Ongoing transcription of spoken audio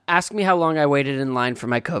Ask me how long I waited in line for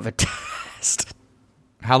my COVID test.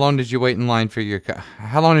 How long did you wait in line for your...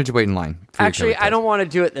 How long did you wait in line for Actually, your COVID test? I don't want to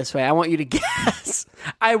do it this way. I want you to guess.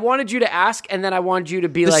 I wanted you to ask, and then I wanted you to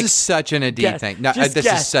be This like... is such an Adi guess. thing. No, Just this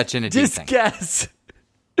guess. is such an Adi thing. Just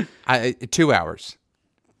guess. 2 hours.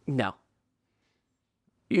 No.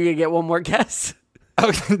 You gonna get one more guess?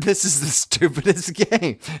 Oh, this is the stupidest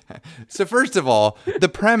game. So first of all, the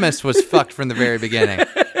premise was fucked from the very beginning.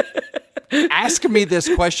 Ask me this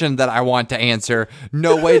question that I want to answer.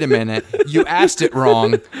 No, wait a minute. You asked it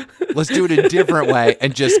wrong. Let's do it a different way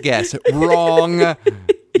and just guess. Wrong.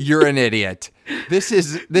 You're an idiot. This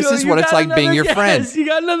is what it's like being your friend. You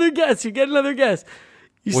got another guess. You get another guess.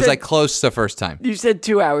 Was I close the first time? You said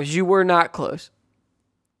 2 hours. You were not close.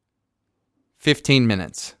 15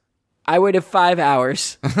 minutes. I waited 5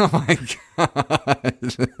 hours. Oh my God.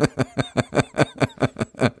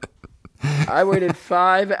 I waited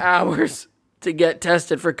 5 hours to get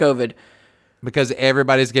tested for COVID. Because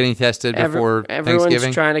everybody's getting tested before Everyone's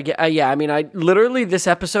Thanksgiving? trying to get... yeah, I mean, this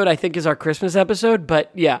episode, I think, is our Christmas episode,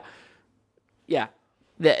 but yeah. Yeah.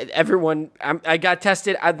 I got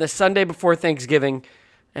tested the Sunday before Thanksgiving,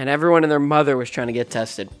 and everyone and their mother was trying to get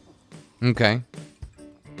tested. Okay.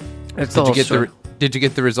 That's the whole story. Did you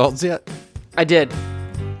get the results yet? I did.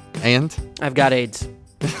 And? I've got AIDS.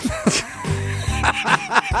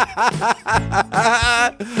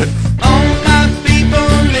 All my people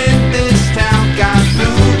in this town got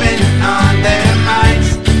moving on their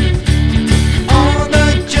minds. All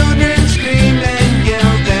the children scream and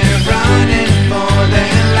yell, they're running for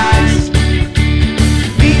their lives.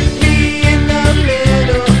 Meet me in the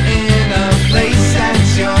middle in a place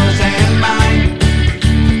that's yours and mine.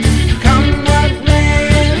 Come what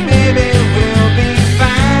may, baby, we'll be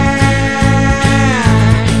fine.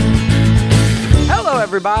 Hello,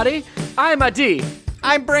 everybody. I'm Adi.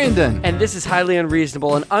 I'm Brandon. And this is Highly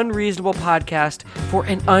Unreasonable, an unreasonable podcast for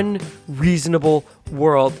an unreasonable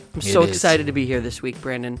world. I'm so excited to be here this week,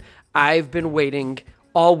 Brandon. I've been waiting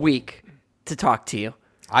all week to talk to you.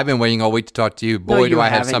 I've been waiting all week to talk to you. Boy, No, you do I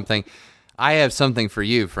have haven't. something. I have something for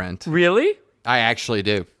you, friend. Really? I actually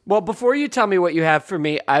do. Well, before you tell me what you have for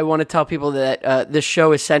me, I want to tell people that this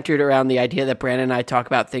show is centered around the idea that Brandon and I talk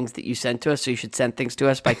about things that you send to us, so you should send things to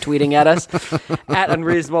us by tweeting at us at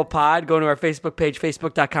UnreasonablePod. Go to our Facebook page,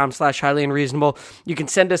 facebook.com/highlyunreasonable. You can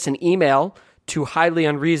send us an email to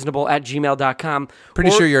highlyunreasonable@gmail.com.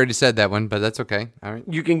 Pretty sure you already said that one, but that's okay. All right.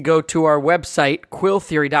 You can go to our website,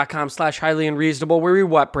 quilltheory.com/highlyunreasonable, where we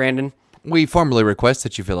what, Brandon? We formally request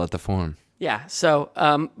that you fill out the form. Yeah, so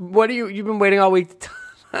what do you've been waiting all week to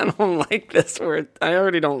I don't like this word. I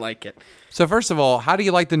already don't like it. So first of all, how do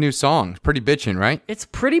you like the new song? Pretty bitchin', right? It's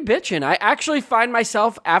pretty bitchin'. I actually find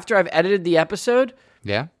myself, after I've edited the episode,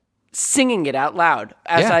 Yeah? singing it out loud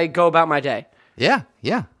as Yeah. I go about my day. Yeah.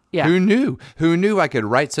 Yeah. Who knew? Who knew I could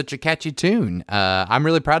write such a catchy tune? I'm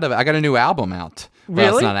really proud of it. I got a new album out. Well,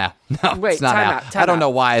 Really? it's not out. No, Wait, it's not time out. out, time I don't out. know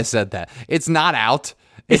why I said that. It's not out.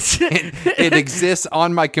 It exists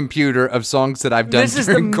on my computer of songs that I've done This is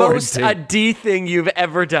the during most quarantine. Adi thing you've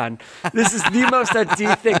ever done. This is the most Adi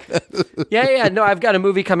thing. Yeah. No, I've got a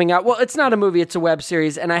movie coming out. Well, it's not a movie. It's a web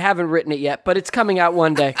series, and I haven't written it yet, but it's coming out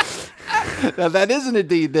one day. Now, that isn't a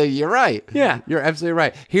D. You're right. Yeah. You're absolutely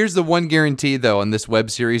right. Here's the one guarantee, though, on this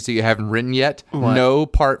web series that you haven't written yet. What? No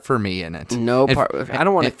part for me in it. No part. I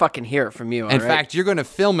don't want to fucking hear it from you. In fact, you're going to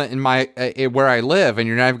film it in my where I live, and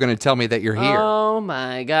you're not even going to tell me that you're here. Oh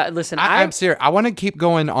my God! Listen, I'm serious. I want to keep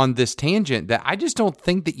going on this tangent that I just don't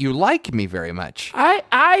think that you like me very much.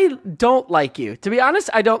 I don't like you. To be honest,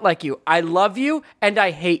 I don't like you. I love you and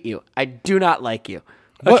I hate you. I do not like you.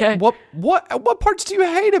 Okay. What parts do you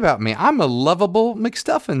hate about me? I'm a lovable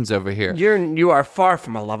McStuffins over here. You are far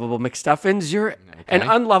from a lovable McStuffins. You're an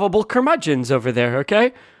unlovable curmudgeons over there,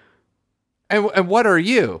 okay? And what are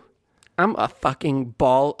you? I'm a fucking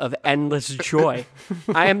ball of endless joy.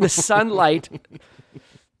 I am the sunlight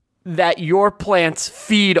that your plants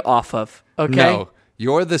feed off of, okay? No,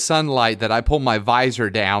 you're the sunlight that I pull my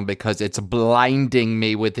visor down because it's blinding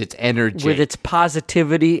me with its energy. With its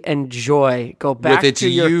positivity and joy. Go back with its to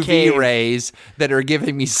your UV cave. rays that are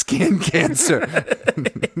giving me skin cancer.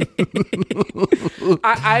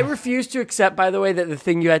 I refuse to accept, by the way, that the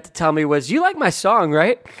thing you had to tell me was, you like my song,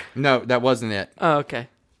 right? No, that wasn't it. Oh, okay.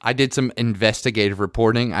 I did some investigative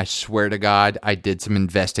reporting. I swear to God, I did some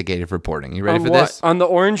investigative reporting. You ready On for what? this? On the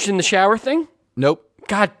orange in the shower thing? Nope.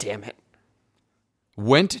 God damn it.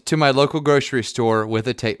 Went to my local grocery store with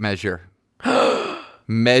a tape measure.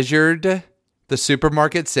 Measured the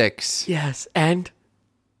Supermarket 6. Yes, and?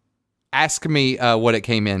 Ask me what it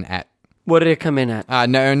came in at. What did it come in at?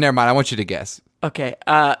 No, never mind. I want you to guess. Okay.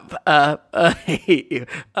 I hate you.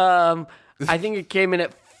 I think it came in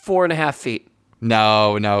at 4.5 feet.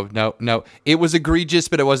 No. It was egregious,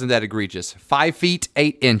 but it wasn't that egregious. 5 feet,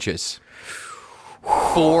 8 inches.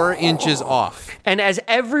 4 inches off. And as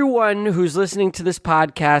everyone who's listening to this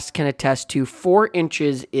podcast can attest to, 4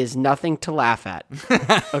 inches is nothing to laugh at.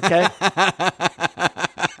 Okay?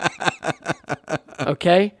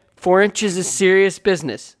 Okay? 4 inches is serious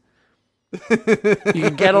business. You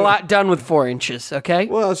can get a lot done with 4 inches, okay?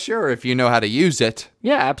 Well, sure, if you know how to use it.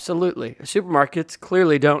 Yeah, absolutely. Supermarkets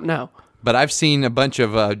clearly don't know. But I've seen a bunch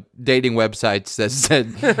of dating websites that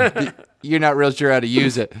said, you're not real sure how to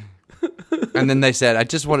use it. And then they said, I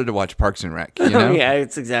just wanted to watch Parks and Rec, you know? Yeah,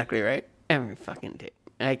 it's exactly right. Every fucking day.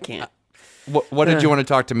 I can't. What did you want to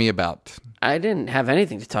talk to me about? I didn't have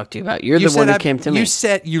anything to talk to you about. You're the one who came to me.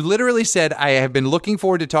 You literally said, I have been looking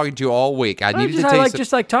forward to talking to you all week. I needed to taste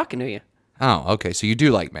just like talking to you. Oh, okay. So you do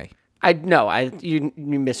like me. You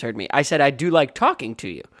misheard me. I said I do like talking to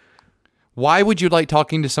you. Why would you like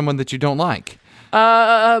talking to someone that you don't like?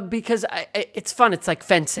 Because it's fun. It's like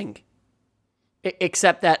fencing.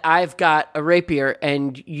 Except that I've got a rapier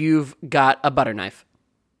and you've got a butter knife.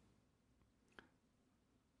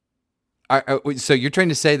 So you're trying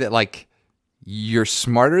to say that, like, you're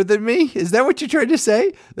smarter than me? Is that what you're trying to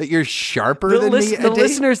say? That you're sharper than me? The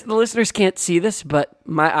listeners can't see this, but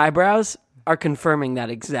my eyebrows are confirming that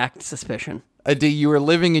exact suspicion. Adi, you are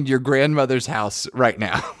living in your grandmother's house right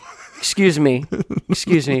now. Excuse me.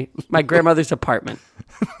 My grandmother's apartment.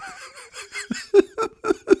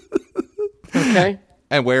 Okay.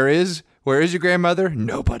 And where is your grandmother?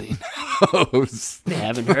 Nobody knows. They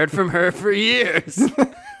haven't heard from her for years.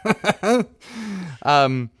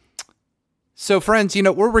 So friends,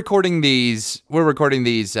 we're recording these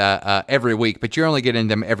every week, but you're only getting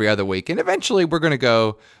them every other week. And eventually we're going to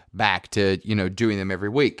go back to, doing them every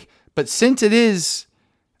week. But since it is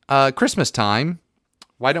Christmas time,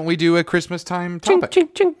 why don't we do a Christmas time topic?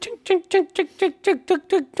 And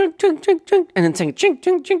then sing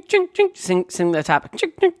sing the topic. My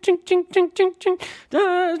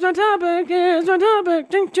topic is my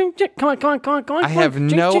topic. Come on. I have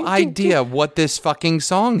no idea what this fucking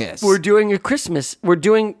song is. We're doing a Christmas. We're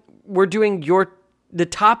doing the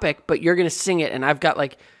topic, but you're gonna sing it, and I've got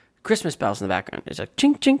like Christmas bells in the background. It's like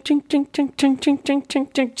ching ching ching ching ching ching ching ching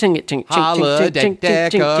ching ching ching it ching holiday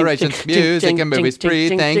decorations, music and movies,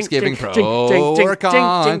 pre-Thanksgiving, pro or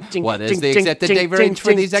con. What is the accepted date range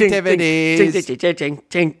for these activities?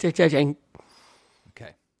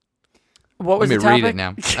 Okay. What was the topic? Let me read it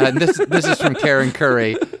now. This is from Karen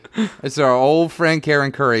Curry. It's our old friend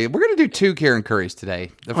Karen Curry. We're going to do 2 Karen Currys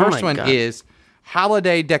today. The first one is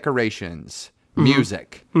holiday decorations,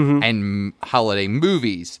 music, and holiday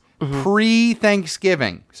movies.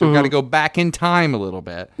 Pre-Thanksgiving. So we've got to go back in time a little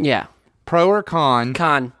bit. Yeah. Pro or con?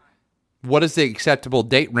 Con. What is the acceptable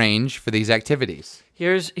date range for these activities?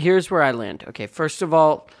 Here's where I land. Okay, first of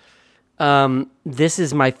all, this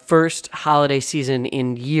is my first holiday season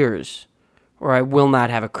in years where I will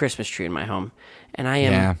not have a Christmas tree in my home. And I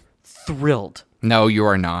am thrilled. No, you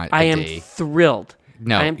are not. I am thrilled.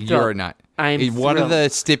 No, you're not. One of the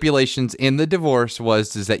stipulations in the divorce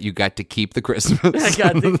is that you got to keep the Christmas.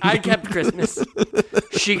 I kept Christmas.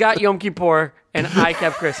 She got Yom Kippur, and I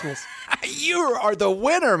kept Christmas. You are the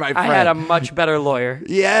winner, my friend. I had a much better lawyer.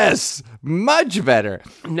 Yes, much better.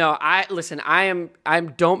 No, I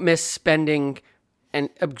don't miss spending an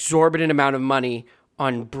exorbitant amount of money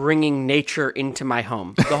on bringing nature into my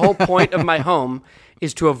home. The whole point of my home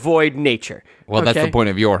is to avoid nature. Well, that's the point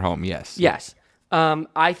of your home, yes. Yes.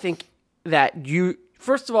 I think that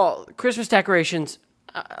first of all, Christmas decorations,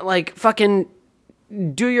 fucking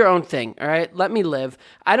do your own thing, all right? Let me live.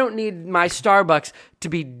 I don't need my Starbucks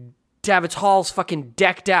to have its halls fucking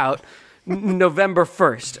decked out November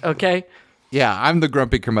 1st, okay? Yeah, I'm the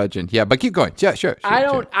grumpy curmudgeon. Yeah, but keep going. Yeah, sure.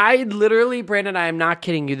 I literally, Brandon, I am not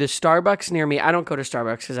kidding you. The Starbucks near me, I don't go to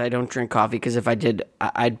Starbucks because I don't drink coffee, because if I did,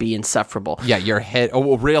 I'd be insufferable. Yeah, your head,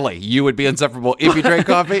 well, really? You would be insufferable if you drank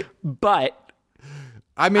coffee? But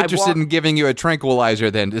I'm interested in giving you a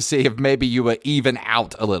tranquilizer then to see if maybe you would even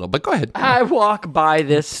out a little. But go ahead. I walk by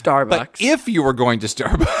this Starbucks. But if you were going to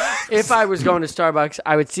Starbucks. If I was going to Starbucks,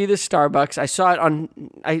 I would see this Starbucks. I saw it I'm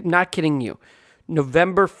not kidding you,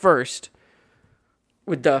 November 1st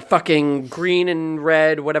with the fucking green and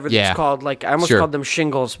red, whatever it's called. Like, I almost called them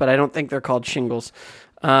shingles, but I don't think they're called shingles.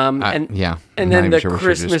 And then the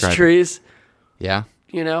Christmas trees. Yeah.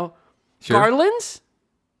 Sure. Garlands?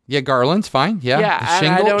 Yeah, garlands, fine.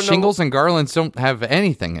 Yeah, shingles and garlands don't have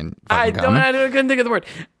anything in I common. couldn't think of the word.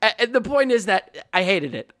 The point is that I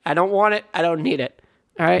hated it. I don't want it. I don't need it.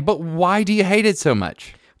 All right. But why do you hate it so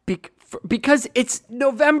much? Because it's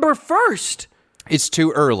November 1st. It's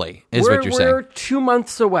too early, is what you're We're saying. 2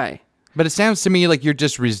 months away. But it sounds to me like you're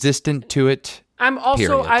just resistant to it.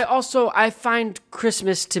 Period. I find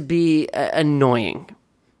Christmas to be annoying.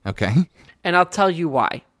 Okay. And I'll tell you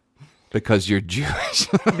why. Because you're Jewish.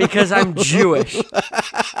 Because I'm Jewish.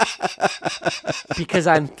 Because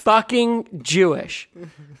I'm fucking Jewish.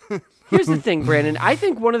 Here's the thing, Brandon. I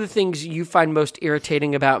think one of the things you find most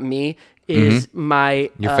irritating about me is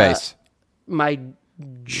Your face. my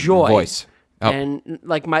joy. Voice. Oh. And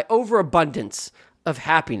like my overabundance of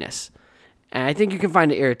happiness. And I think you can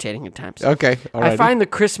find it irritating at times. Okay. I find the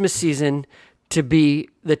Christmas season to be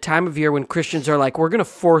the time of year when Christians are like, we're going to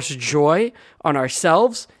force joy on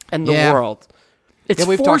ourselves and the Yeah. world. It's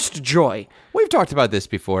we've forced joy. We've talked about this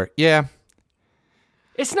before. Yeah.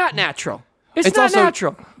 It's not natural. It's not also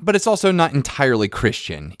natural. But it's also not entirely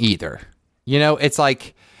Christian either. You know, it's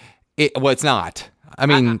like, it's not. I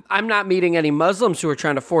mean, I'm not meeting any Muslims who are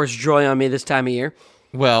trying to force joy on me this time of year.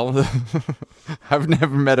 well, I've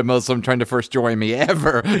never met a Muslim trying to force joy in me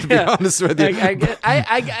ever, to be honest with you.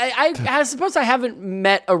 I suppose I haven't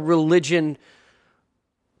met a religion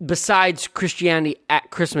besides Christianity at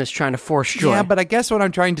Christmas trying to force joy. Yeah, but I guess what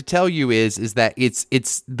I'm trying to tell you is that it's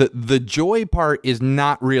the joy part is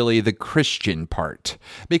not really the Christian part,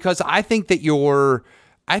 because I think that you're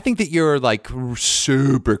like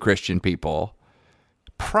super Christian people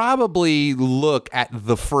probably look at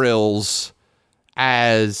the frills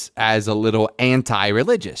as a little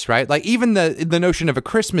anti-religious, right? Like even the notion of a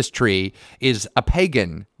Christmas tree is a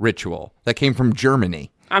pagan ritual that came from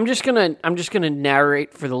Germany. I'm just gonna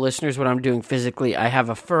narrate for the listeners what I'm doing physically. I have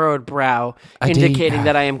a furrowed brow, indicating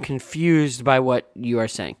that I am confused by what you are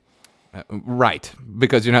saying. Right,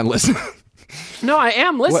 because you're not listening. No, I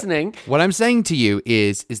am listening. What I'm saying to you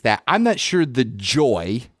is that I'm not sure the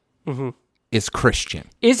joy is Christian.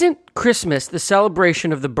 Isn't Christmas the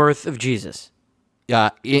celebration of the birth of Jesus?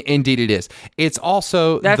 Indeed it is. It's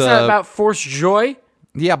also That's not about forced joy?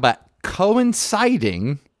 Yeah, but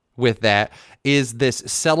coinciding with that is this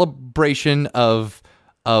celebration of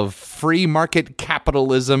free market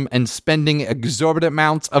capitalism and spending exorbitant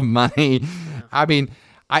amounts of money. I mean,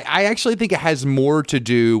 I actually think it has more to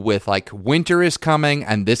do with like winter is coming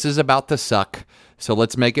and this is about to suck. So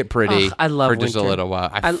let's make it pretty. I love for just winter. a little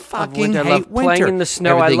while. I fucking love winter. I hate love winter. playing in the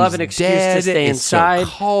snow. I love an excuse to stay It's inside.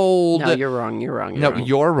 So cold. No, you're wrong. You're wrong. No,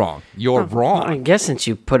 you're wrong. You're wrong. I guess since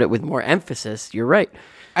you put it with more emphasis, you're right.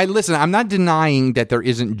 Listen, I'm not denying that there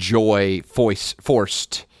isn't joy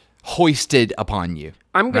hoisted upon you.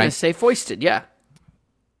 I'm going right? to say foisted, yeah.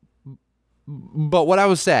 But what I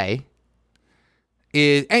would say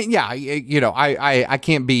is, and yeah, you know, I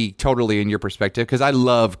can't be totally in your perspective because I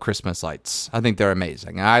love Christmas lights. I think they're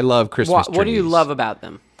amazing. I love Christmas trees. What do you love about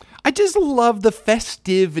them? I just love the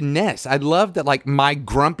festiveness. I love that, like, my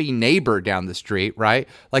grumpy neighbor down the street, right?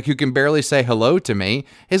 Like, who can barely say hello to me,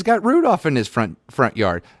 has got Rudolph in his front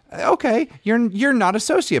yard. Okay, you're not a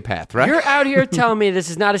sociopath, right? You're out here telling me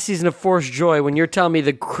this is not a season of forced joy when you're telling me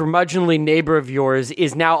the curmudgeonly neighbor of yours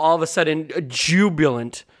is now all of a sudden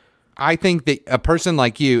jubilant. I think that a person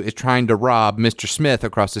like you is trying to rob Mr. Smith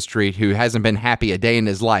across the street, who hasn't been happy a day in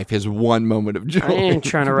his life, his one moment of joy. I ain't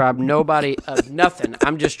trying to rob nobody of nothing.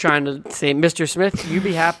 I'm just trying to say, Mr. Smith, you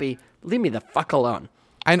be happy. Leave me the fuck alone.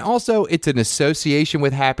 And also, it's an association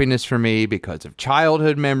with happiness for me because of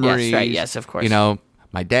childhood memories. Yes, right. Yes, of course. You know,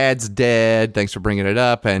 my dad's dead. Thanks for bringing it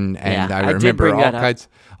up. And Yeah, I I did remember bring that up.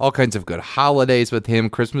 all kinds of good holidays with him.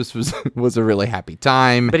 Christmas was a really happy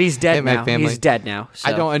time. But he's dead and my now. family. He's dead now. So.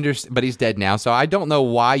 I don't understand, but he's dead now. So I don't know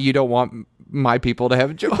why you don't want my people to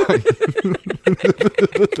have joy.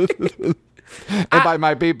 And by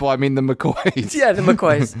my people, I mean the McCoys. Yeah, the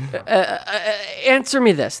McCoys. Answer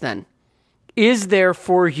me this then. Is there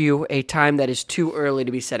for you a time that is too early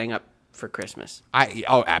to be setting up for Christmas?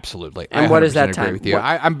 Absolutely. And I what is 100% that agree time? with you. What-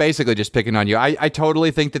 I'm basically just picking on you. I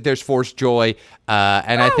totally think that there's forced joy,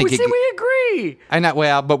 and I think we agree.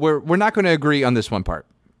 but we're not going to agree on this one part.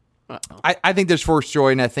 I think there's forced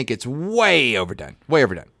joy, and I think it's way overdone. Way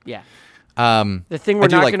overdone. Yeah. The thing we're I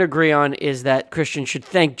do not like- going to agree on is that Christians should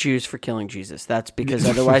thank Jews for killing Jesus. That's because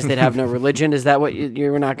otherwise they'd have no religion. Is that what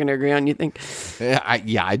you're not going to agree on, you think?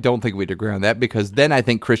 I don't think we'd agree on that, because then I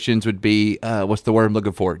think Christians would be what's the word I'm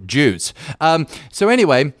looking for? Jews. So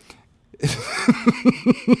anyway,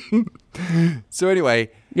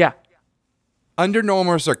 Yeah. under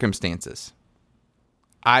normal circumstances,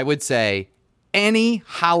 I would say any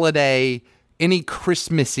holiday, any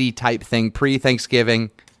Christmassy type thing pre-Thanksgiving,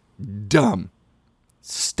 dumb.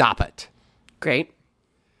 Stop it. Great.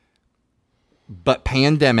 But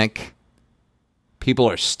pandemic, People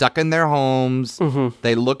are stuck in their homes. Mm-hmm.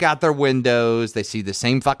 They look out their windows. They see the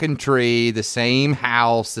same fucking tree, the same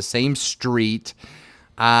house, the same street.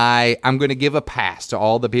 I'm going to give a pass to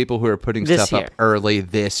all the people who are putting This stuff year. up early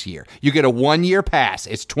this year. You get a 1-year pass.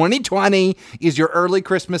 It's 2020 is your early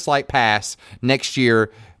Christmas light pass. Next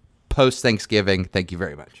year, post-Thanksgiving. Thank you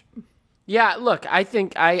very much. Yeah, look, I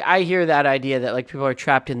think I hear that idea that like people are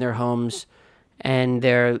trapped in their homes and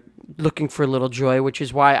they're looking for a little joy, which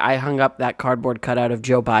is why I hung up that cardboard cutout of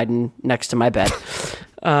Joe Biden next to my bed.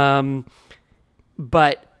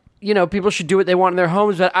 But, you know, people should do what they want in their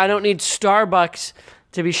homes, but I don't need Starbucks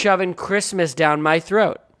to be shoving Christmas down my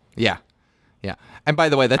throat. Yeah. Yeah. And by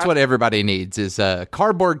the way, that's what everybody needs is a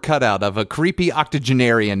cardboard cutout of a creepy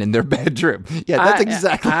octogenarian in their bedroom. Yeah, that's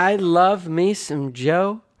exactly. I love me some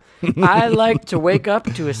Joe. I like to wake up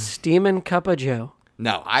to a steaming cup of Joe.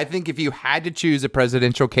 No, I think if you had to choose a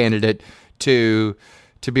presidential candidate to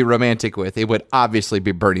be romantic with, it would obviously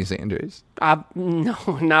be Bernie Sanders. No,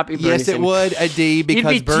 not be Bernie Yes, it Sanders. would, Adi,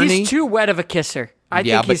 because Bernie... He's too wet of a kisser. I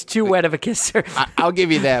Yeah, think he's too wet of a kisser. I'll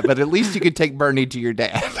give you that, but at least you could take Bernie to your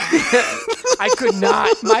dad. I could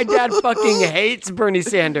not. My dad fucking hates Bernie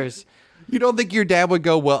Sanders. You don't think your dad would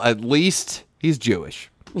go, well, at least he's Jewish.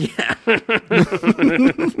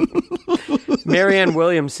 Marianne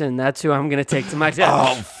Williamson, that's who I'm going to take to my dad.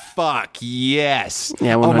 Oh, fuck, yes.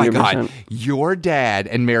 Yeah, Oh, my 100%. God. Your dad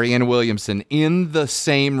and Marianne Williamson in the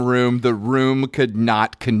same room, the room could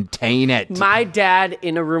not contain it. My dad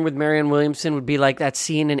in a room with Marianne Williamson would be like that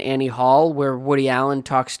scene in Annie Hall where Woody Allen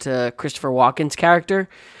talks to Christopher Walken's character,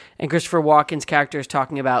 and Christopher Walken's character is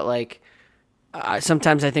talking about like,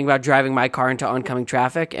 sometimes I think about driving my car into oncoming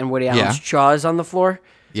traffic, and Woody Allen's jaw is on the floor.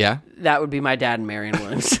 Yeah? That would be my dad and Marianne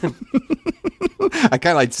Williamson. I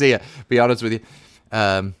kind of like to see it, be honest with you.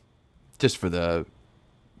 Just for the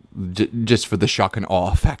shock and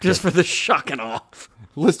awe factor. Just for the shock and awe.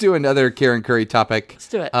 Let's do another Karen Curry topic. Let's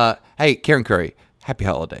do it. Hey, Karen Curry, happy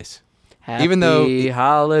holidays. Happy Even though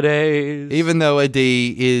holidays.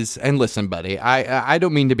 Adi is, and listen, buddy, I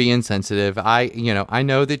don't mean to be insensitive. I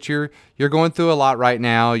know that you're going through a lot right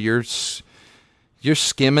now. You're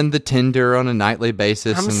skimming the Tinder on a nightly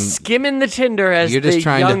basis. I'm and skimming the Tinder, as You're just the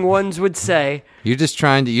trying to- young ones would say. you're just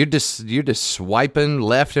swiping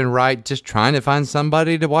left and right, just trying to find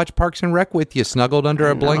somebody to watch Parks and Rec with you, snuggled under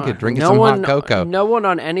a blanket, drinking some hot cocoa. No one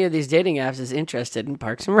on any of these dating apps is interested in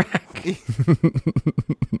Parks and Rec.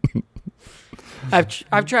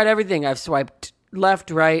 I've tried everything. I've swiped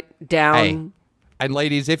left, right, down. Hey, and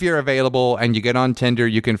ladies, if you're available and you get on Tinder,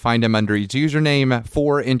 you can find him under his username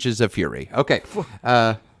 4 Inches of Fury. Okay.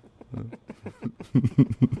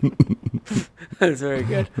 That's very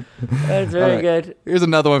good. That's very right. good. Here's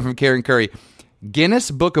another one from Karen Curry.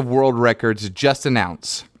 Guinness Book of World Records just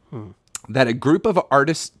announced that a group of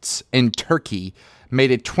artists in Turkey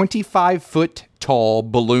made a 25-foot tall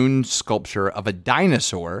balloon sculpture of a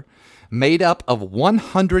dinosaur made up of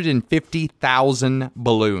 150,000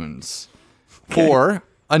 balloons for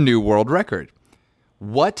a new world record.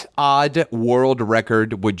 What odd world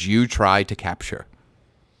record would you try to capture?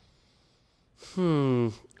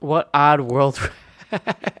 What odd world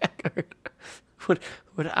record would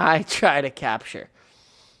I try to capture?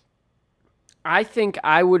 I think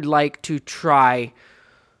I would like to try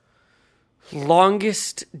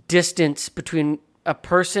longest distance between a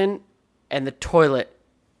person and the toilet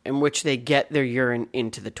in which they get their urine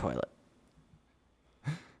into the toilet.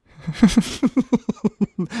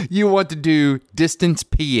 You want to do distance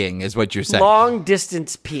peeing is what you're saying. Long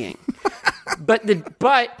distance peeing. but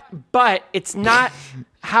it's not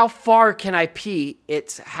how far can I pee,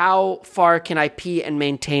 it's how far can I pee and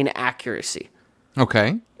maintain accuracy.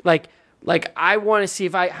 Okay. Like I want to see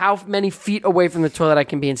how many feet away from the toilet I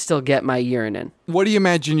can be and still get my urine in. What do you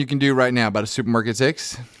imagine you can do right now about a Supermarket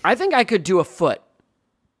 6? I think I could do a foot.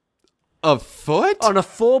 A foot? On a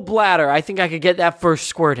full bladder, I think I could get that first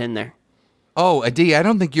squirt in there. Oh, Adi, I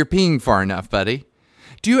don't think you're peeing far enough, buddy.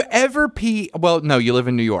 Do you ever pee? Well, no, you live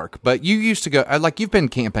in New York, but you used to go, like you've been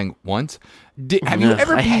camping once. Have you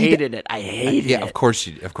ever peed? I hated it. I hated it. Yeah, of course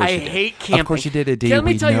you did. I hate camping. Of course you did, Adi. Let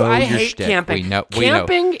me tell you, I hate shtick. camping. We know.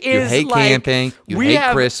 Camping is you hate like camping. You we hate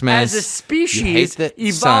have, Christmas. as a species, you hate the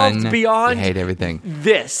evolved sun. beyond You hate everything.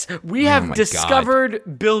 this. We have my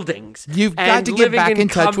discovered buildings. You've got and to get living back in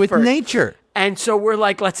touch with comfort. nature. And so we're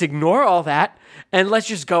like, let's ignore all that and let's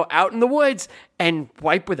just go out in the woods and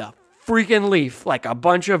wipe with a freaking leaf like a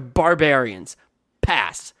bunch of barbarians.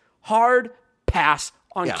 Pass. Hard pass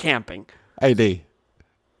on camping. Adi,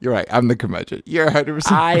 you're right. I'm the curmudgeon. You're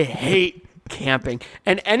 100%. I hate camping.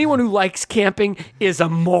 And anyone who likes camping is a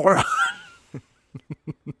moron.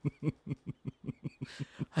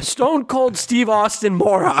 A stone cold Steve Austin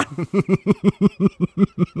moron.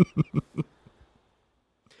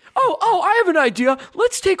 Oh, I have an idea.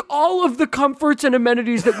 Let's take all of the comforts and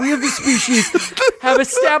amenities that we as a species have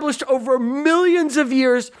established over millions of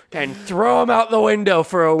years and throw them out the window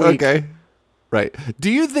for a week. Okay. Right. Do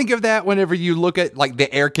you think of that whenever you look at like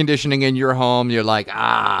the air conditioning in your home? You're like,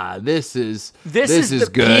 this is the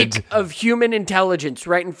good. peak of human intelligence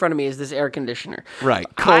right in front of me is this air conditioner. Right.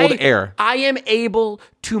 Cold air. I am able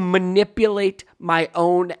to manipulate my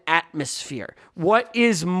own atmosphere. What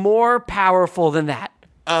is more powerful than that?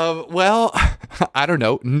 Well, I don't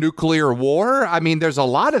know. Nuclear war? I mean, there's a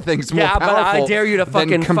lot of things more powerful. Yeah, but I dare you to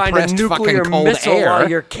fucking find a nuclear missile while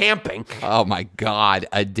you're camping. Oh my God,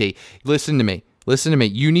 Adi. Listen to me.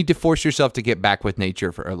 You need to force yourself to get back with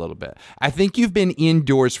nature for a little bit. I think you've been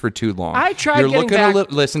indoors for too long. I tried getting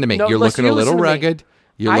back. Listen to me. No, you're looking a little rugged.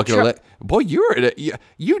 You're looking a little. Boy,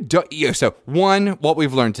 you don't. So one, what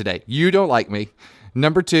we've learned today, you don't like me.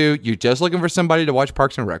 Number two, you're just looking for somebody to watch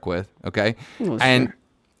Parks and Rec with. Okay,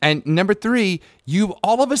 And number three, you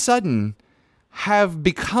all of a sudden have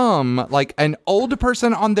become like an old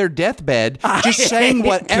person on their deathbed, just saying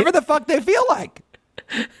whatever the fuck they feel like.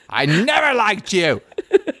 I never liked you.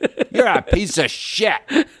 You're a piece of shit.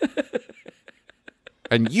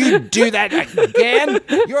 And you do that again?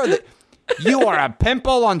 You are a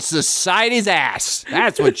pimple on society's ass.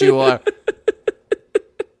 That's what you are.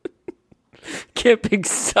 Camping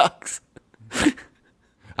sucks.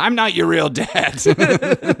 I'm not your real dad.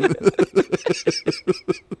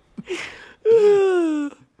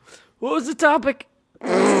 What was the topic?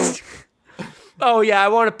 Oh, yeah, I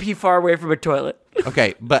want to pee far away from a toilet.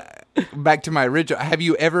 Okay, but back to my original. Have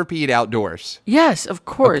you ever peed outdoors? Yes, of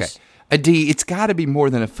course. Okay. D, it's got to be more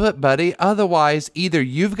than a foot, buddy. Otherwise, either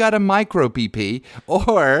you've got a micro PP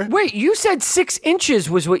or... Wait, you said 6 inches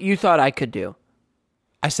was what you thought I could do.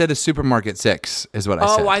 I said a supermarket 6 is what I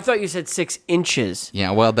said. Oh, I thought you said 6 inches.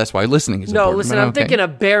 Yeah, well, that's why listening is important. No, listen, I'm thinking a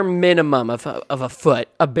bare minimum of a foot.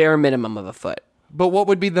 A bare minimum of a foot. But what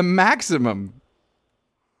would be the maximum?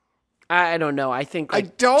 I don't know. I think like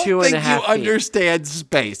I don't 2.5 think you feet. understand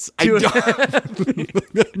space. I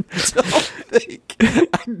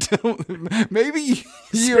don't. Maybe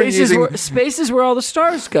you're using... Space is where all the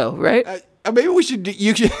stars go, right? Maybe we should...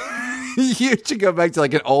 You should go back to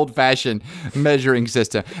like an old-fashioned measuring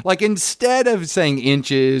system. Like instead of saying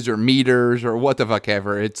inches or meters or what the fuck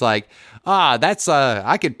ever, it's like, that's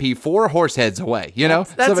I could pee 4 horse heads away. You know,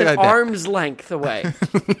 that's an like arm's length away.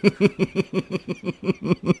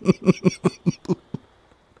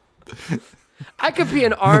 I could pee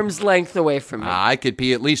an arm's length away from you. I could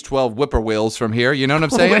pee at least 12 whippoorwills from here. You know what I'm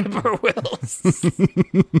saying? Whippoorwills.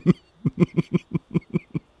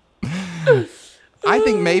 I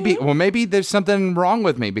think maybe there's something wrong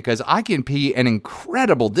with me because I can pee an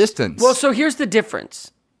incredible distance. Well, so here's the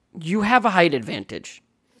difference. You have a height advantage.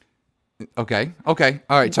 Okay. All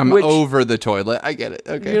right. So I'm over the toilet. I get it.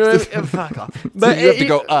 Okay. You know, fuck off. But you have to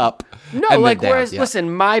go up. No, and like then down. whereas, Yeah.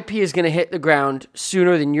 listen, my pee is going to hit the ground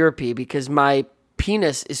sooner than your pee because my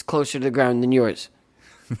penis is closer to the ground than yours.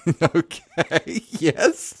 Okay.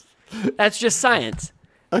 Yes. That's just science.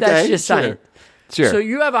 Okay. That's just science. Sure. So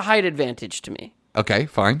you have a height advantage to me. Okay.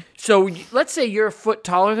 Fine. So let's say you're a foot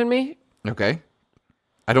taller than me. Okay.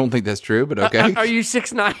 I don't think that's true, but okay. Are you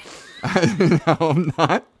 6'9"? No, I'm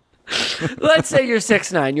not. Let's say you're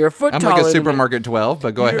 6'9". You're a foot I'm taller like a than supermarket 12,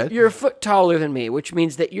 but go me. ahead. You're a foot taller than me, which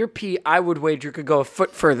means that your pee, I would wager, could go a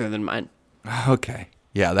foot further than mine. Okay.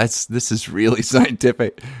 Yeah, this is really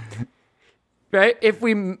scientific. Right? If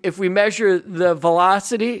we measure the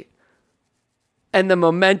velocity and the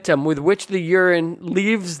momentum with which the urine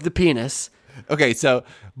leaves the penis. Okay, so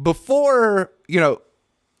before,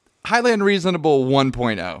 Highly Unreasonable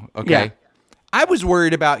 1.0, okay? Yeah. I was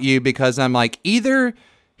worried about you because I'm like, either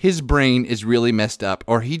his brain is really messed up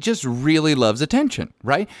or he just really loves attention,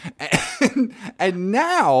 right? And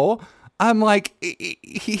now I'm like,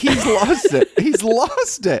 he's lost it. He's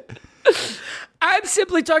lost it. I'm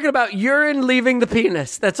simply talking about urine leaving the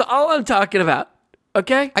penis. That's all I'm talking about.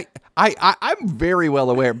 Okay? I'm very well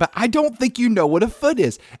aware, but I don't think you know what a foot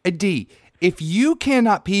is. D, if you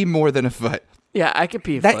cannot pee more than a foot, yeah, I could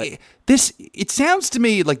pee a foot. It sounds to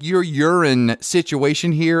me like your urine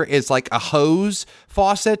situation here is like a hose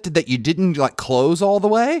faucet that you didn't like close all the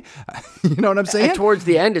way. You know what I'm saying? And towards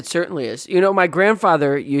the end, it certainly is. My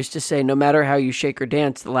grandfather used to say, no matter how you shake or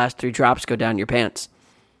dance, the last 3 drops go down your pants.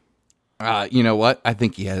 You know what? I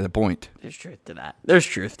think he had a point. There's truth to that. There's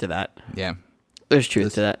truth to that. Yeah. There's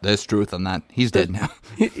truth to that. There's truth on that. He's dead now.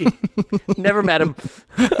 Never met him.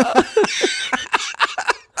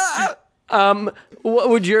 What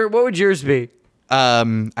would yours be?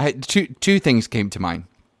 I had two things came to mind.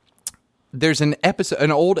 There's an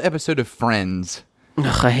old episode of Friends.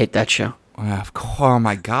 Ugh, I hate that show. Oh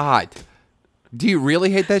my God. Do you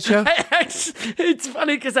really hate that show? It's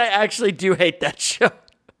funny because I actually do hate that show.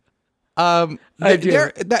 I do.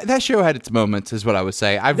 That show had its moments, is what I would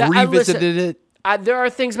say. I've revisited it. There are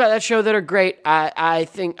things about that show that are great. I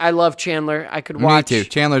think I love Chandler. I could watch. Me too.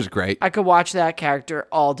 Chandler's great. I could watch that character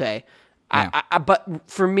all day. Yeah. But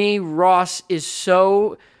for me, Ross is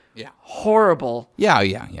so horrible.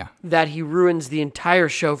 Yeah. That he ruins the entire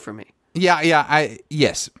show for me. Yeah.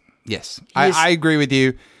 Yes. I agree with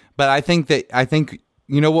you, but I think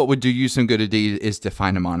you know what would do you some good indeed is to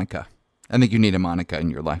find a Monica. I think you need a Monica in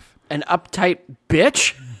your life. An uptight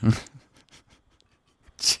bitch.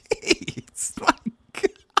 Jeez, my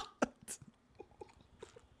God.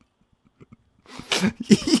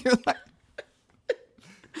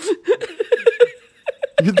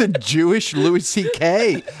 You're the Jewish Louis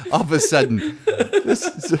C.K. all of a sudden.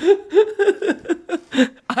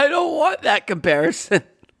 I don't want that comparison.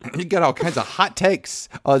 You got all kinds of hot takes.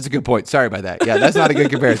 Oh, that's a good point. Sorry about that. Yeah, that's not a good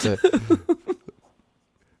comparison.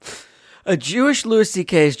 A Jewish Louis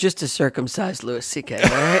C.K. is just a circumcised Louis C.K., all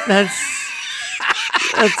right?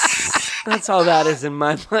 That's all that is in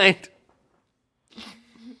my mind.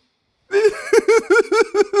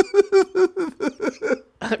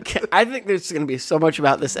 Okay, I think there's going to be so much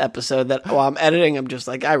about this episode that while I'm editing, I'm just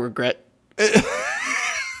like, I regret.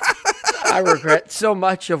 I regret so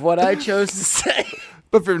much of what I chose to say.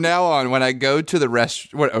 But from now on, when I go to the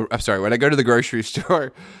when I go to the grocery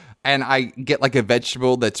store and I get like a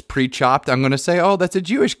vegetable that's pre-chopped, I'm going to say, "Oh, that's a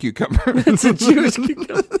Jewish cucumber." It's a Jewish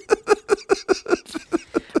cucumber.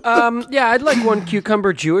 Yeah, I'd like one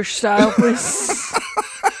cucumber Jewish style, please.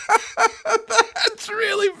 That's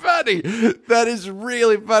really funny. That is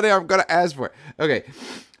really funny. I'm going to ask for it. Okay.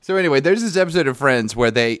 So anyway, there's this episode of Friends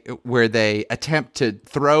where they attempt to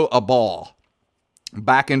throw a ball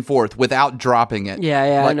back and forth without dropping it.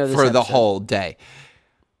 Yeah, I know this for the episode. whole day.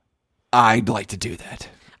 I'd like to do that.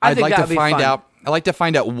 I'd like to find out. I'd like to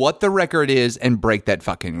find out what the record is and break that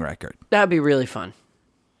fucking record. That'd be really fun.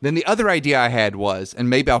 Then the other idea I had was, and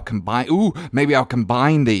maybe I'll combine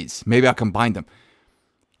these. Maybe I'll combine them.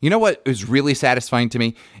 You know what is really satisfying to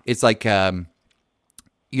me? It's like you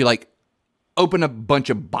like open a bunch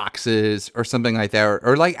of boxes or something like that,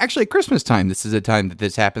 or like actually Christmas time. This is a time that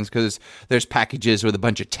this happens because there's packages with a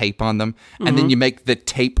bunch of tape on them, and then you make the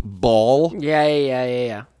tape ball.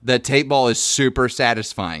 Yeah. The tape ball is super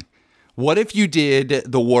satisfying. What if you did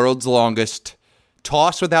the world's longest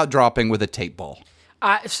toss without dropping with a tape ball?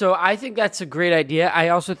 So I think that's a great idea. I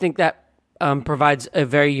also think that provides a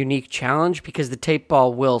very unique challenge because the tape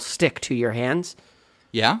ball will stick to your hands.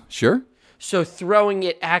 Yeah, sure. So throwing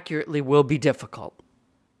it accurately will be difficult.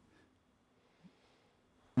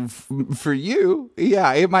 For you,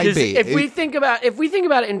 yeah, it might be. If we think about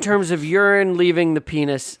it in terms of urine leaving the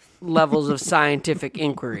penis levels of scientific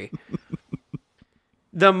inquiry,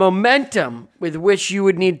 the momentum with which you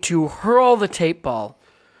would need to hurl the tape ball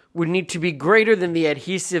would need to be greater than the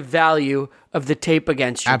adhesive value of the tape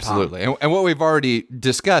against your Absolutely. And what we've already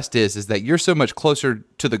discussed is that you're so much closer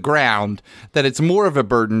to the ground that it's more of a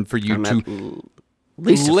burden for you to at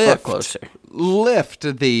least a foot closer. Lift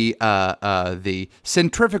the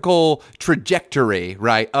centrifugal trajectory,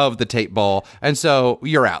 right, of the tape ball. And so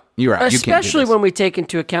you're out. You're out. Especially when we take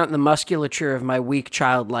into account the musculature of my weak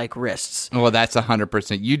childlike wrists. Well, that's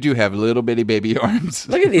 100%. You do have little bitty baby arms.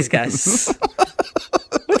 Look at these guys.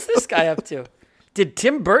 What's this guy up to? Did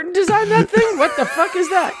Tim Burton design that thing? What the fuck is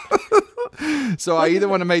that? So I either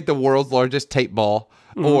want to make the world's largest tape ball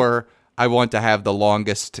or I want to have the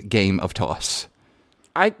longest game of toss.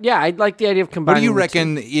 I'd like the idea of combining. What do you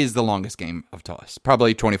reckon is the longest game of toss?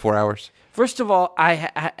 Probably 24 hours. First of all,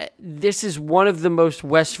 this is one of the most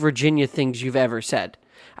West Virginia things you've ever said.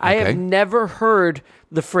 I have never heard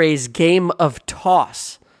the phrase game of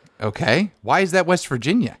toss. Okay. Why is that West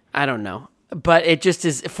Virginia? I don't know. But it just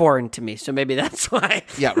is foreign to me, so maybe that's why.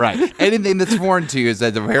 Yeah, right. Anything that's foreign to you is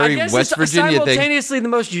a very West Virginia thing. Simultaneously the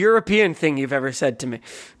most European thing you've ever said to me.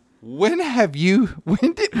 What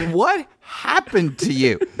happened to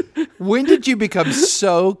you? When did you become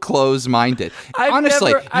so close-minded?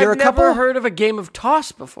 Honestly, I've never heard of a game of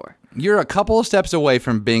toss before. You're a couple of steps away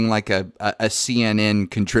from being like a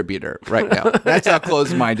CNN contributor right now. That's how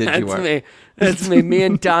close-minded you are. That's me. Me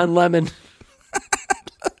and Don Lemon.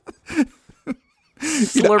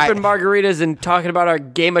 Slurping margaritas and talking about our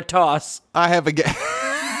game of toss. I have a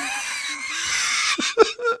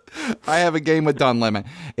game with Don Lemon.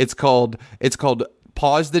 It's called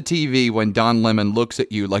pause the TV when Don Lemon looks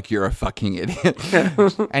at you like you're a fucking idiot.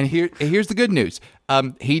 And here's the good news.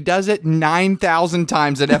 He does it 9,000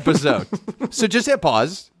 times an episode. So just hit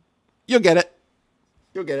pause. You'll get it.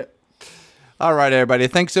 You'll get it. All right, everybody.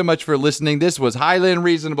 Thanks so much for listening. This was Highly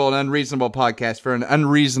Unreasonable, an unreasonable podcast for an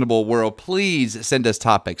unreasonable world. Please send us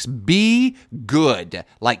topics. Be good,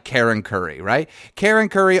 like Karen Curry, right? Karen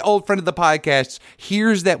Curry, old friend of the podcast,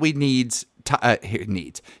 here's that we need topics.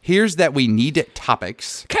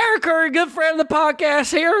 Karen Curry, good friend of the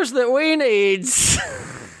podcast. Here's that we needs.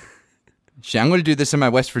 I'm going to do this in my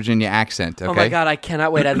West Virginia accent, okay? Oh my God, I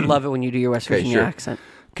cannot wait. I love it when you do your West Virginia accent.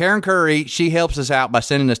 Karen Curry, she helps us out by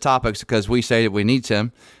sending us topics because we say that we need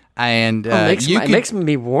some. And it makes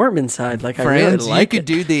me warm inside. Like, friends, I really like you could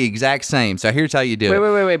do the exact same. So here's how you do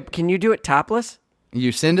it. Wait. Can you do it topless?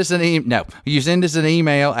 You send us an email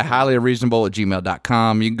at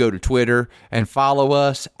highlyunreasonable@gmail.com. You can go to Twitter and follow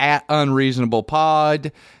us at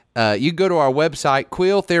unreasonablepod. You can go to our website,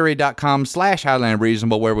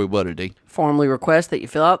 quilltheory.com/highlyunreasonable, where we would formally request that you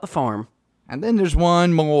fill out the form. And then there's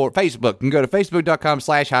one more, Facebook. You can go to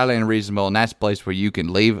facebook.com/highlyunreasonable, and that's the place where you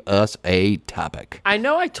can leave us a topic. I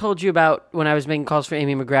know I told you about when I was making calls for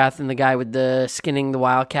Amy McGrath and the guy with the skinning the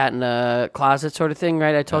wildcat in a closet sort of thing,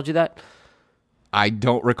 right? I told you that? I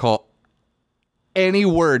don't recall any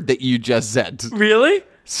word that you just said. Really?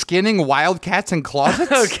 Skinning wildcats in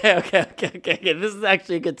closets? Okay. This is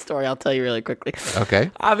actually a good story. I'll tell you really quickly.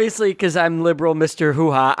 Okay. Obviously, because I'm liberal Mr.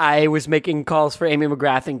 Hoo-Ha, I was making calls for Amy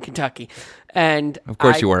McGrath in Kentucky. And of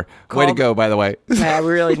course you were. Way to go, by the way. Yeah,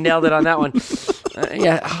 we really nailed it on that one.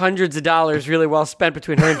 Hundreds of dollars really well spent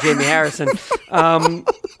between her and Jamie Harrison.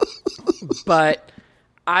 But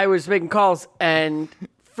I was making calls, and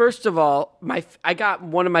first of all, I got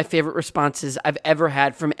one of my favorite responses I've ever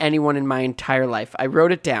had from anyone in my entire life. I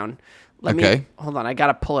wrote it down. Hold on. I got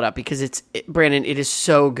to pull it up because Brandon, it is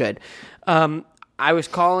so good. I was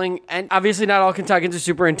calling, and obviously not all Kentuckians are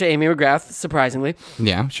super into Amy McGrath, surprisingly.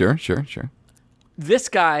 Yeah, sure. This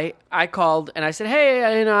guy, I called and I said,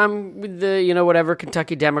 hey, I'm with the, whatever,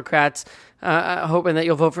 Kentucky Democrats, hoping that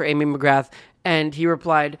you'll vote for Amy McGrath. And he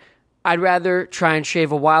replied, I'd rather try and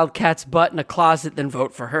shave a wildcat's butt in a closet than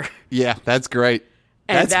vote for her. Yeah, that's great.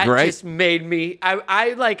 And that just made me,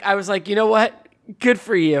 I was like, you know what? Good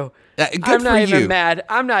for you. I'm not even mad.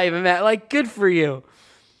 Like, good for you.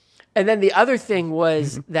 And then the other thing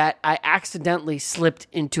was that I accidentally slipped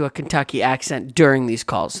into a Kentucky accent during these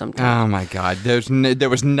calls sometimes. Oh, my God. There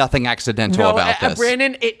was nothing accidental about this.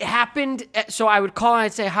 Brandon, it happened. So I would call and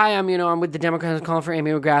I'd say, hi, I'm with the Democrats. I'm calling for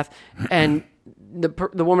Amy McGrath. And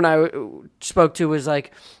the woman I spoke to was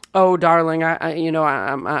like, oh, darling,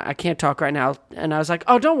 I can't talk right now. And I was like,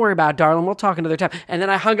 oh, don't worry about it, darling. We'll talk another time. And then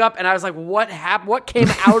I hung up and I was like, what happened? What came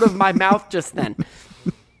out of my mouth just then?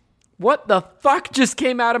 What the fuck just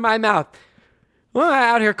came out of my mouth? Well,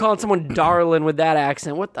 I'm out here calling someone darling with that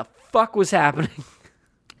accent. What the fuck was happening?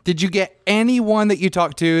 Did you get anyone that you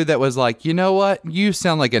talked to that was like, you know what? You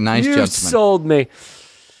sound like a nice gentleman. You sold me.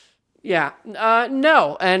 Yeah.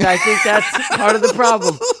 No. And I think that's part of the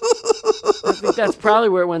problem. I think that's probably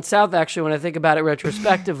where it went south, actually, when I think about it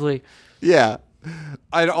retrospectively. Yeah.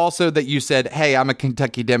 And also that you said, hey, I'm a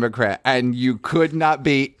Kentucky Democrat, and you could not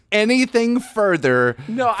be anything further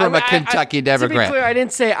from a Kentucky Democrat. To be clear, I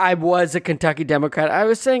didn't say I was a Kentucky Democrat. I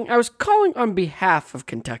was saying I was calling on behalf of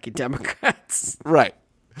Kentucky Democrats. Right.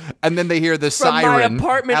 And then they hear the from siren my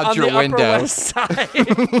apartment out on your the window. Upper West Side.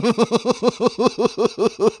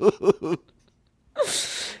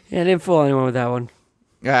 Yeah, I didn't fool anyone with that one.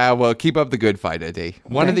 Well, keep up the good fight, Eddie.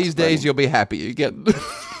 One of these days, you'll be happy again.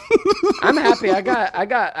 I'm happy. I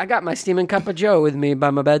got my steaming cup of Joe with me by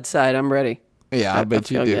my bedside. I'm ready. Yeah, I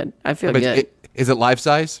bet you do. Good. I feel good. Is it life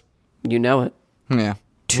size? You know it. Yeah.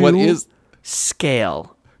 What is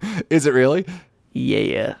scale? Is it really?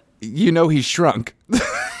 Yeah. You know he's shrunk.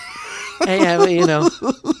 Hey,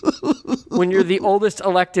 when you're the oldest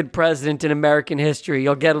elected president in American history,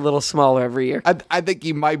 you'll get a little smaller every year. I think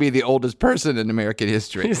he might be the oldest person in American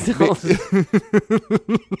history. He's the oldest.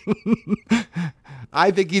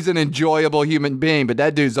 I think he's an enjoyable human being, but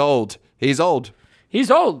that dude's old. He's old. He's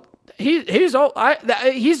old. He's old.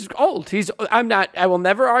 He's old. I'm not. I will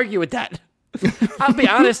never argue with that. I'll be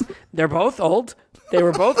honest. They're both old. They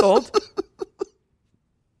were both old.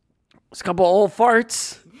 It's a couple old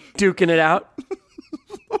farts duking it out.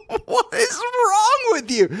 What is wrong with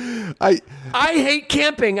you? I hate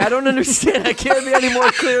camping. I don't understand. I can't be any more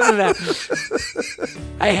clear than that.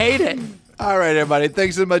 I hate it. All right, everybody.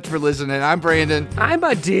 Thanks so much for listening. I'm Brandon. I'm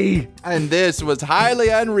a D. And this was Highly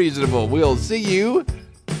Unreasonable. We'll see you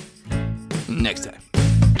next time.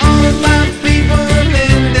 All my people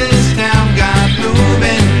in this